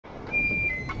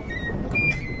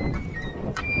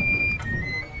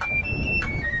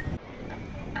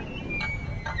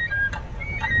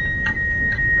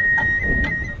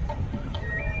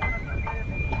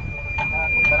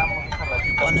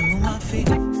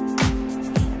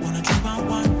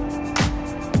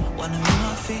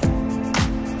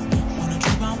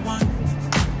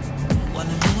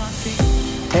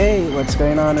Hey, what's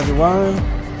going on, everyone?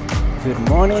 Good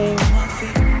morning.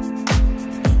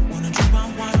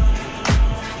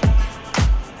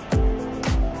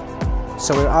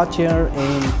 So we're out here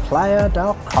in Playa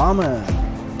del Carmen,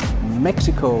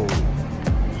 Mexico.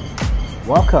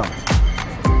 Welcome.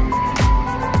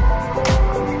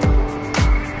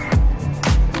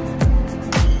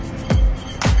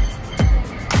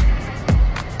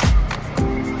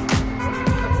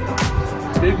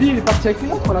 Lévi, il est parti avec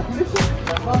nous pour la couler.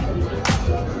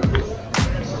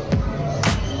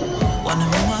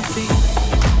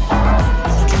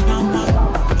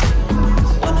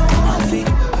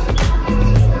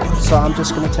 So I'm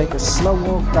just going to take a slow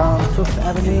walk down 5th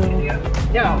Avenue,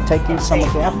 taking some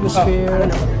of the atmosphere,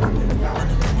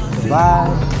 the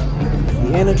vibe,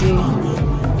 the energy.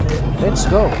 Let's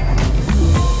go.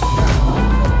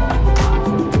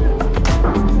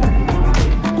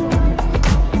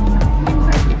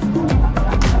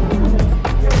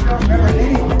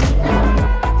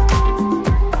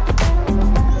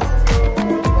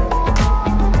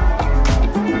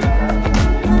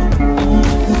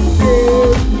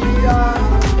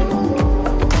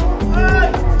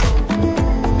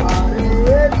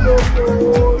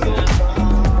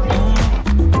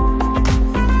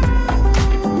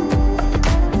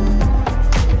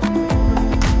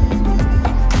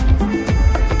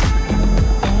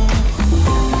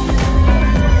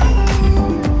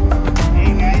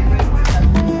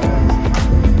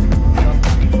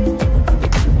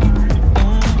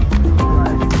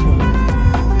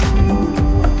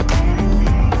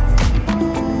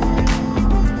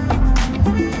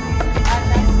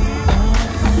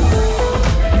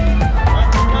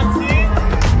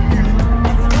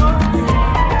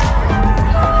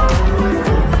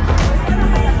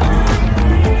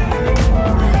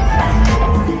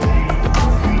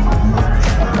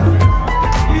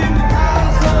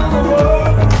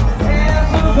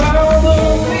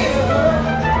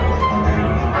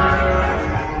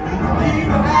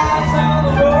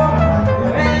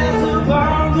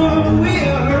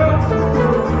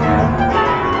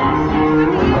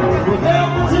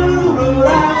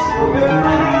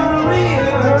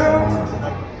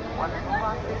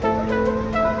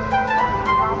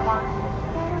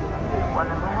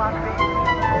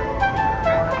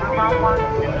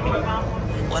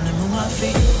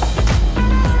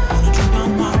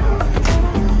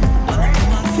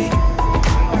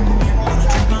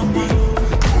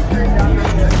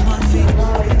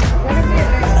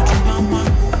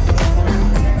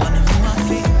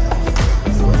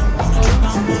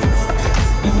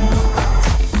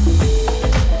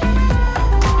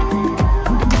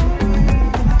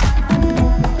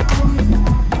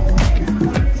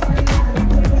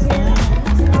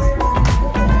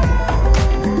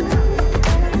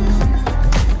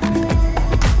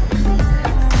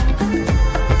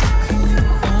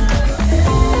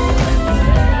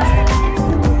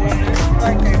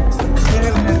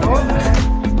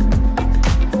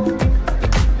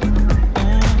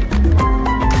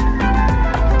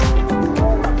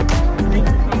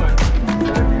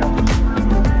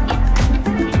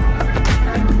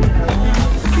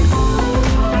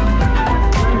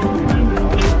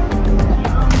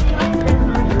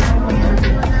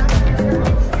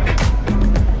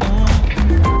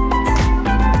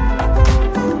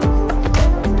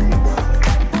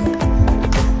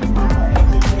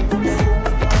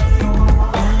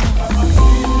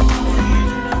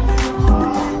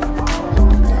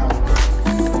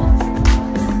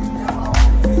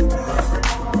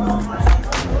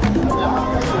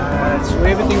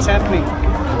 Everything's happening.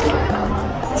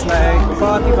 It's like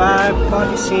party vibe,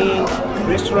 party scene,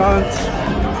 restaurants,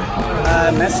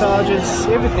 massages,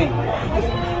 everything.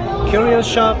 Curio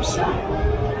shops.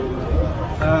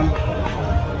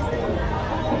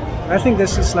 I think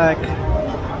this is like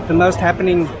the most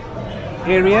happening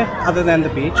area other than the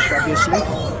beach, obviously.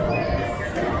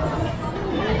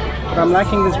 But I'm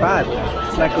liking this vibe.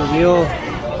 It's like a real,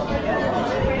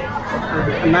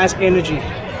 a nice energy.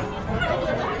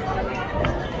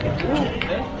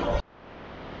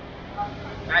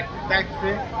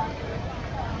 Taxi.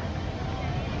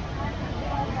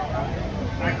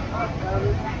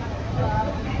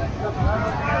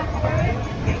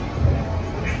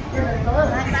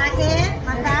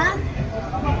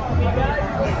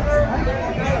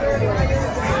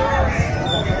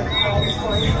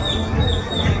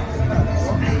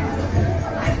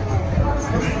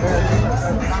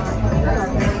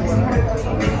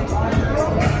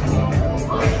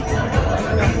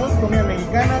 Comida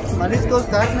mexicana, mariscos,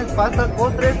 carnes, pastas,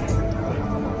 postres.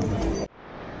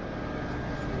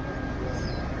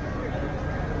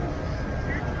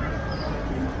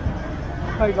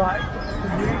 Bye bye.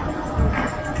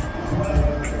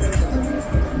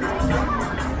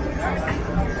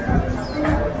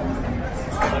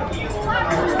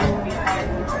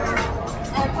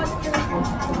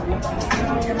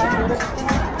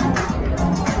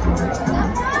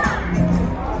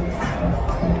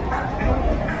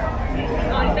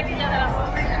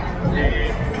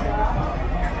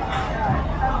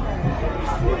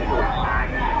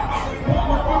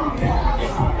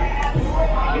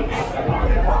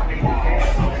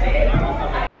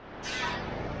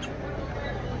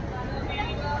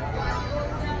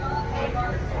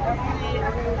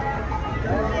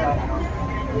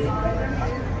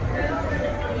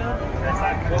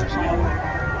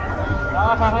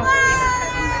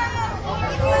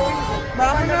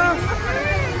 Vámonos.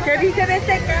 ¿Qué dice de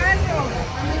este carro?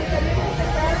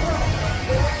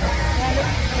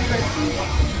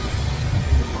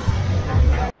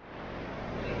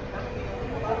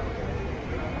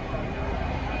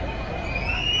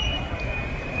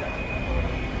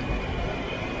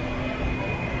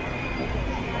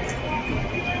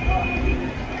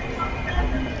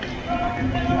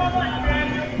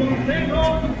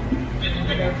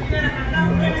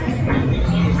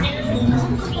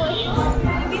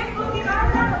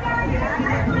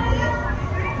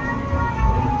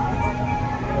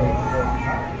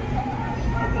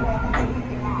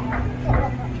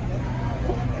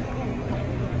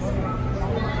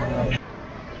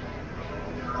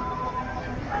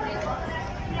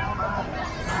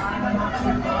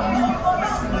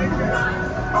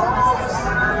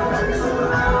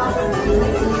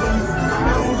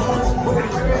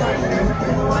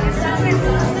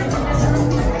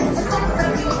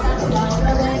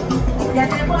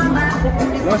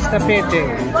 Los tapetes.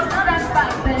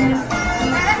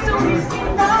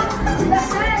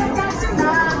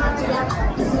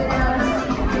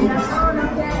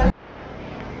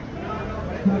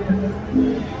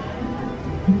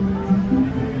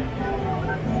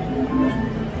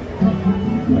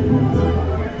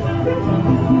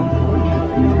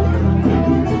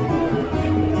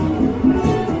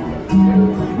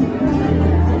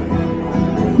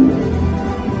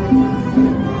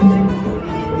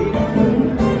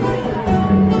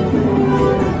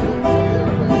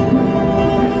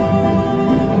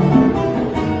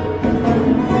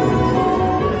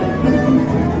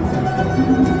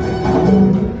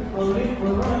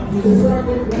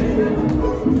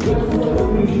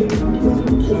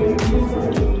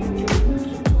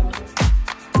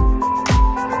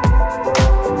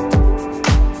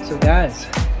 So guys,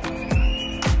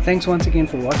 thanks once again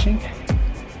for watching.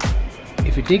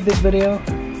 If you dig this video,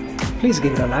 please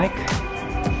give it a like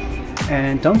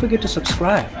and don't forget to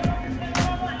subscribe.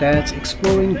 That's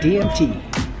Exploring DMT.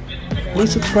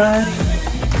 Please subscribe,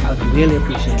 I would really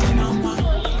appreciate it.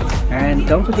 And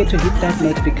don't forget to hit that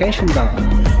notification bell.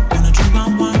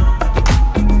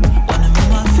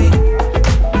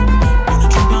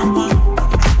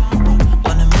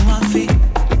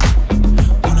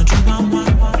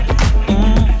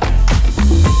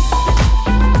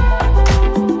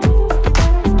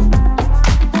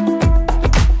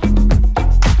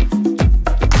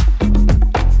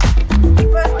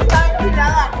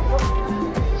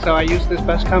 So I use this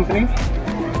bus company.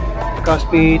 It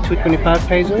cost me 225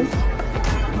 pesos.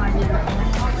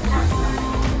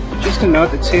 Just a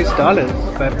note, it says dollars,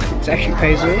 but it's actually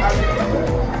pesos.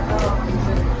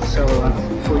 So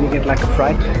before you get like a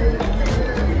fright,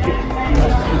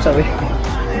 I'm sorry.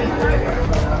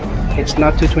 It's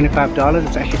not $225,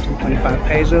 it's actually 225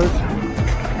 pesos.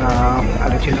 I'll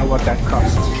let you know what that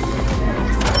costs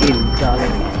in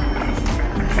dollars.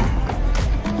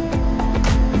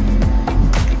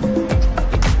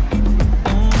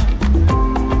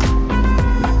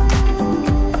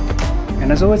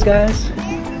 And as always guys,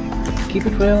 keep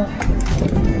it real,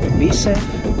 be safe,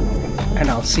 and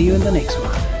I'll see you in the next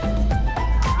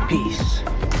one. Peace.